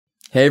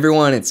Hey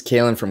everyone, it's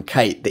Kalen from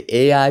Kite, the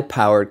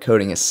AI-powered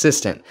coding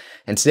assistant,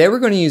 and today we're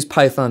going to use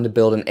Python to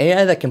build an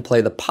AI that can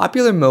play the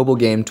popular mobile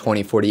game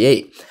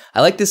 2048. I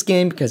like this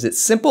game because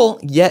it's simple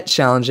yet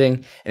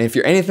challenging, and if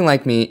you're anything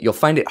like me, you'll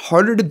find it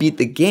harder to beat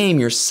the game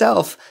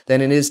yourself than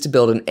it is to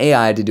build an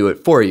AI to do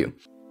it for you.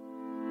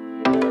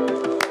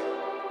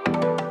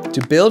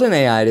 To build an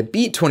AI to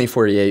beat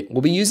 2048,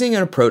 we'll be using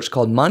an approach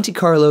called Monte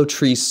Carlo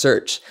tree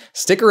search.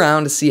 Stick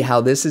around to see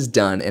how this is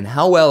done and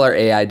how well our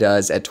AI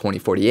does at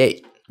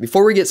 2048.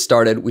 Before we get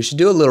started, we should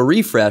do a little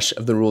refresh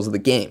of the rules of the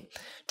game.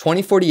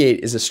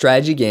 2048 is a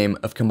strategy game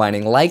of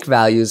combining like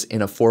values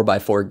in a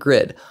 4x4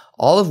 grid,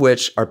 all of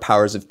which are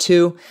powers of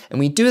 2, and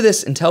we do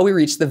this until we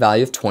reach the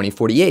value of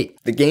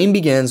 2048. The game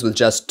begins with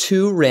just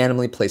 2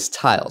 randomly placed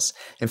tiles,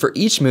 and for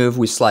each move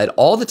we slide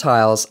all the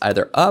tiles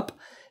either up,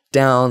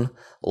 down,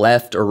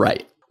 left, or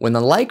right. When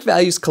the like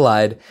values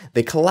collide,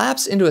 they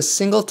collapse into a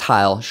single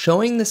tile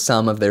showing the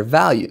sum of their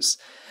values.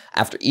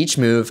 After each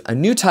move, a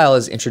new tile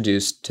is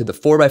introduced to the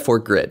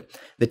 4x4 grid.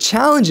 The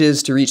challenge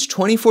is to reach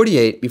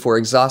 2048 before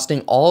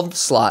exhausting all of the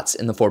slots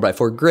in the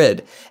 4x4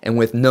 grid, and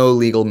with no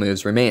legal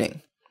moves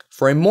remaining.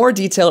 For a more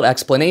detailed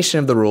explanation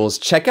of the rules,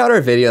 check out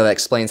our video that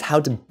explains how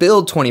to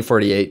build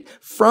 2048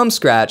 from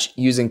scratch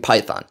using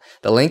Python.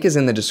 The link is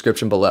in the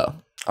description below.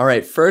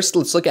 Alright, first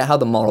let's look at how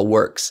the model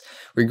works.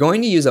 We're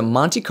going to use a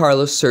Monte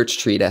Carlo search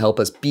tree to help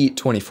us beat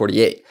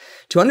 2048.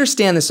 To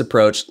understand this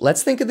approach,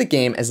 let's think of the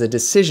game as a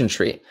decision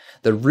tree.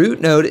 The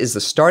root node is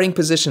the starting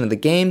position of the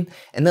game,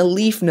 and the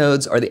leaf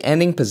nodes are the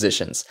ending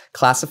positions,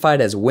 classified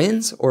as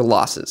wins or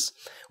losses.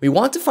 We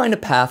want to find a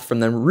path from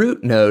the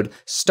root node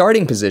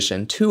starting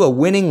position to a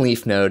winning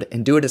leaf node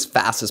and do it as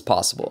fast as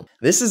possible.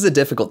 This is a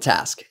difficult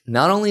task.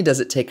 Not only does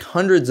it take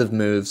hundreds of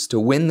moves to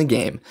win the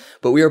game,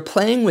 but we are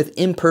playing with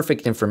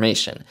imperfect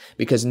information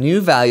because new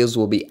values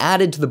will be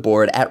added to the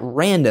board at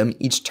random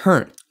each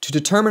turn. To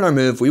determine our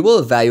move, we will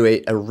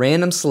evaluate a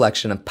random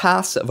selection of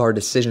paths of our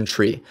decision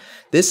tree.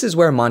 This is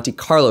where Monte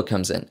Carlo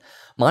comes in.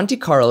 Monte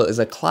Carlo is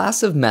a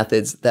class of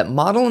methods that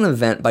model an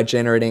event by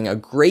generating a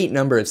great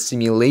number of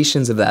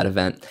simulations of that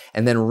event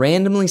and then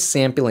randomly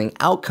sampling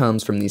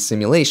outcomes from these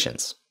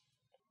simulations.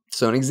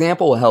 So an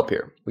example will help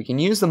here. We can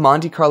use the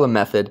Monte Carlo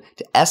method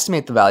to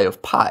estimate the value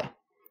of pi.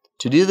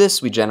 To do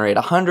this, we generate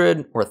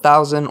 100 or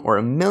 1,000 or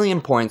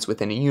 1,000,000 points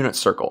within a unit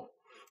circle.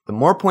 The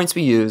more points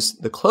we use,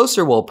 the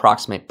closer we'll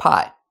approximate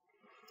pi.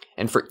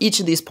 And for each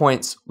of these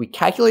points, we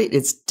calculate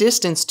its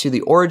distance to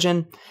the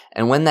origin,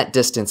 and when that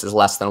distance is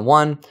less than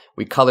 1,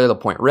 we color the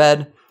point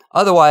red,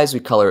 otherwise we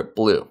color it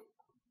blue.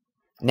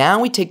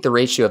 Now we take the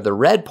ratio of the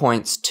red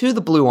points to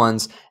the blue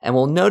ones, and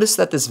we'll notice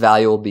that this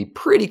value will be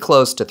pretty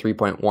close to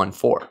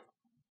 3.14.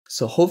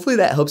 So hopefully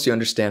that helps you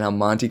understand how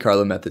Monte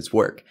Carlo methods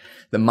work.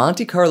 The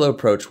Monte Carlo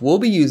approach we'll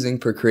be using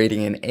for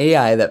creating an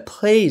AI that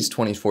plays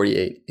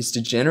 2048 is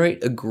to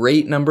generate a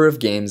great number of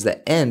games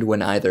that end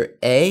when either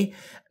A,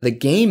 the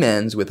game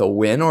ends with a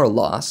win or a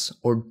loss,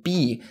 or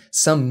B,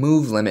 some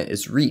move limit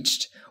is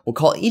reached. We'll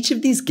call each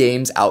of these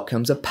games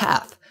outcomes a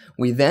path.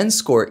 We then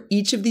score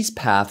each of these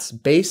paths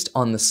based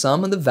on the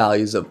sum of the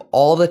values of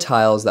all the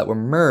tiles that were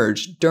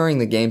merged during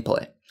the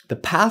gameplay. The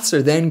paths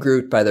are then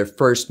grouped by their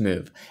first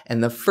move,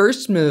 and the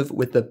first move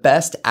with the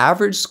best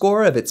average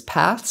score of its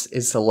paths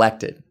is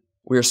selected.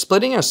 We are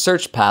splitting our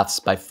search paths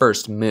by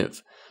first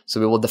move,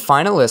 so we will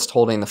define a list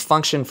holding the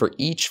function for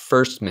each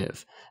first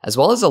move, as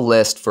well as a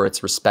list for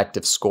its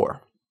respective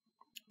score.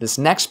 This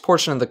next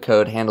portion of the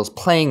code handles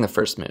playing the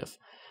first move.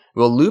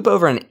 We'll loop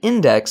over an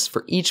index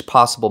for each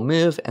possible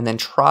move and then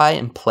try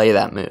and play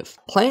that move.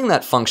 Playing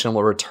that function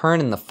will return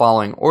in the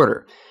following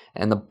order,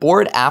 and the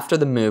board after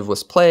the move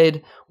was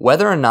played,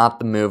 whether or not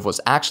the move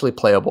was actually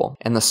playable,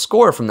 and the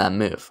score from that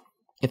move.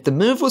 If the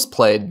move was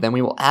played, then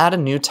we will add a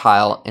new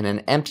tile in an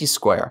empty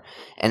square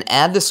and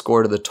add the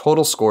score to the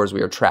total scores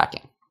we are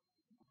tracking.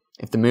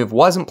 If the move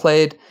wasn't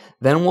played,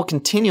 then we'll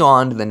continue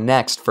on to the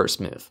next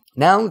first move.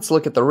 Now let's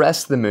look at the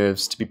rest of the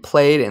moves to be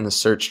played in the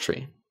search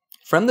tree.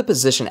 From the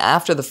position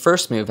after the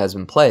first move has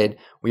been played,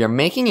 we are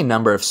making a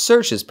number of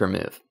searches per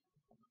move.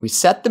 We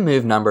set the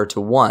move number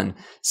to 1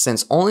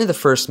 since only the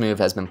first move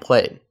has been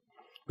played.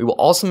 We will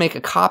also make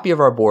a copy of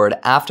our board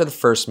after the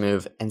first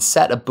move and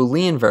set a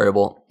Boolean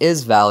variable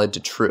is valid to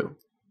true.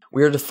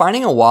 We are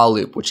defining a while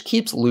loop which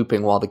keeps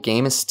looping while the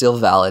game is still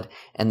valid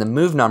and the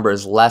move number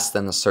is less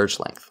than the search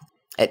length.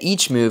 At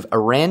each move, a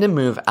random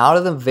move out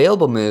of the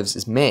available moves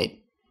is made.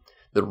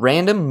 The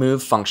random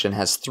move function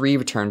has 3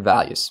 return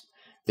values.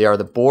 They are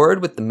the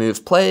board with the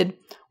move played,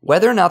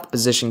 whether or not the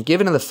position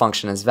given to the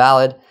function is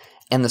valid,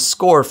 and the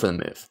score for the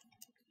move.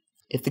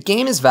 If the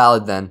game is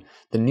valid, then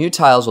the new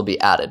tiles will be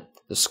added.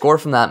 The score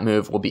from that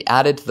move will be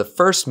added to the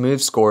first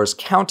move score's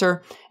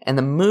counter, and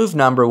the move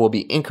number will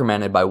be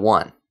incremented by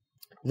 1.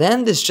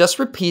 Then this just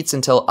repeats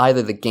until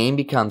either the game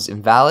becomes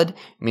invalid,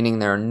 meaning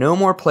there are no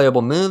more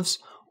playable moves,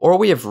 or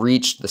we have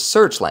reached the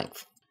search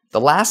length.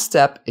 The last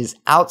step is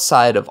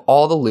outside of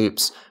all the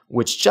loops,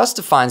 which just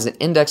defines an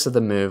index of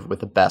the move with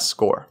the best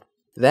score.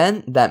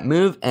 Then that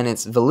move and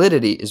its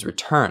validity is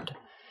returned.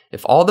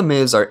 If all the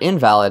moves are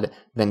invalid,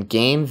 then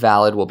game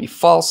valid will be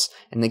false,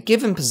 and the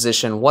given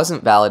position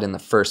wasn't valid in the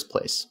first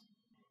place.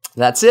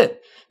 That's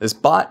it. This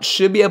bot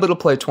should be able to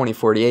play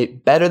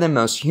 2048 better than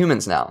most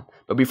humans now.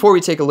 But before we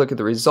take a look at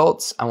the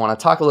results, I want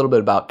to talk a little bit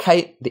about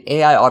Kite, the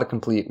AI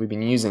autocomplete we've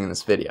been using in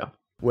this video.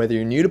 Whether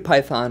you're new to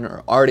Python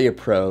or already a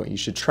pro, you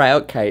should try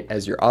out Kite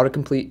as your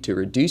autocomplete to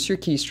reduce your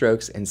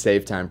keystrokes and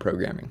save time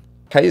programming.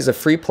 Kite is a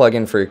free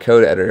plugin for your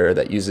code editor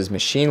that uses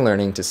machine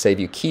learning to save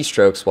you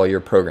keystrokes while you're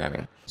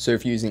programming. So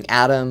if you're using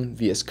Atom,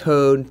 VS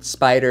Code,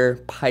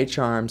 Spider,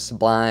 PyCharm,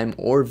 Sublime,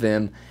 or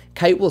Vim,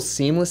 Kite will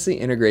seamlessly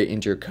integrate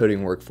into your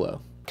coding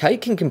workflow.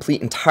 Kite can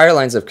complete entire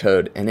lines of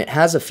code, and it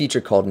has a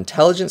feature called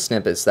intelligent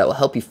snippets that will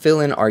help you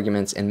fill in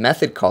arguments and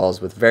method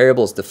calls with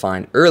variables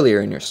defined earlier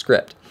in your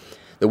script.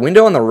 The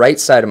window on the right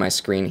side of my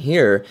screen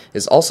here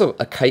is also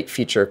a Kite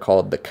feature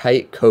called the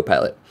Kite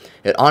Copilot.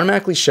 It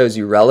automatically shows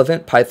you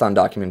relevant Python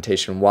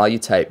documentation while you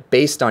type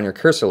based on your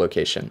cursor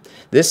location.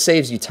 This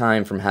saves you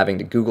time from having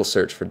to Google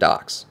search for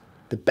docs.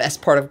 The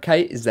best part of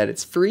Kite is that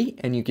it's free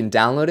and you can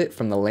download it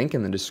from the link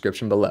in the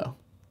description below.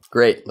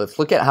 Great, let's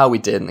look at how we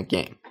did in the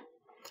game.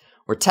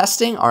 We're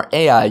testing our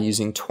AI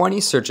using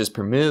 20 searches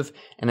per move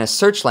and a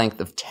search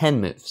length of 10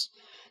 moves.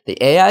 The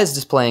AI is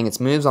displaying its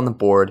moves on the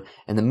board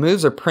and the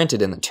moves are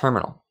printed in the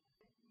terminal.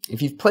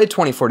 If you've played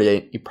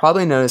 2048, you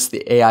probably noticed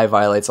the AI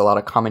violates a lot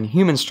of common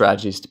human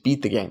strategies to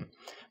beat the game.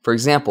 For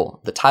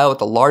example, the tile with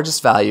the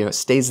largest value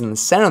stays in the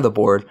center of the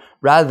board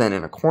rather than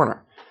in a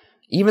corner.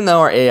 Even though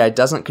our AI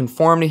doesn't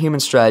conform to human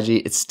strategy,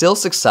 it's still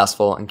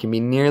successful and can be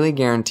nearly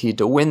guaranteed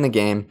to win the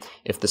game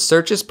if the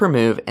searches per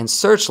move and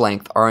search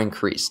length are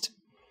increased.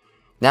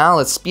 Now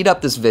let's speed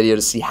up this video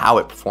to see how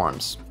it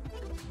performs.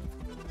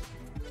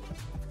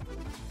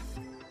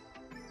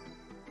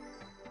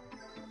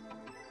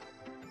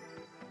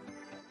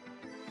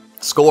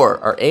 Score,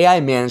 our AI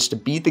managed to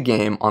beat the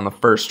game on the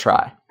first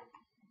try.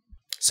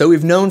 So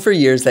we've known for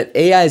years that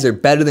AIs are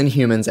better than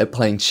humans at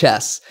playing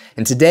chess,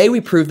 and today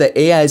we prove that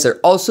AIs are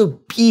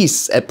also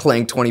beasts at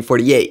playing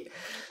 2048.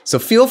 So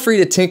feel free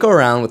to tinkle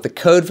around with the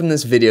code from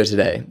this video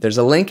today. There's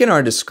a link in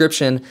our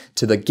description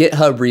to the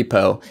GitHub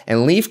repo,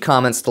 and leave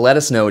comments to let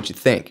us know what you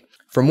think.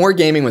 For more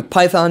gaming with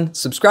Python,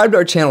 subscribe to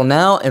our channel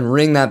now and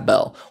ring that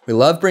bell. We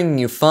love bringing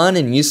you fun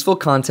and useful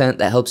content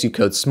that helps you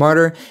code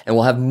smarter, and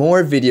we'll have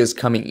more videos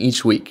coming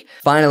each week.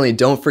 Finally,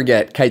 don't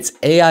forget, Kite's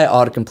AI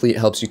autocomplete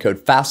helps you code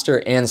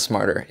faster and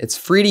smarter. It's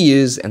free to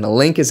use, and the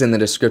link is in the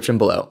description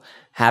below.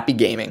 Happy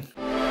gaming!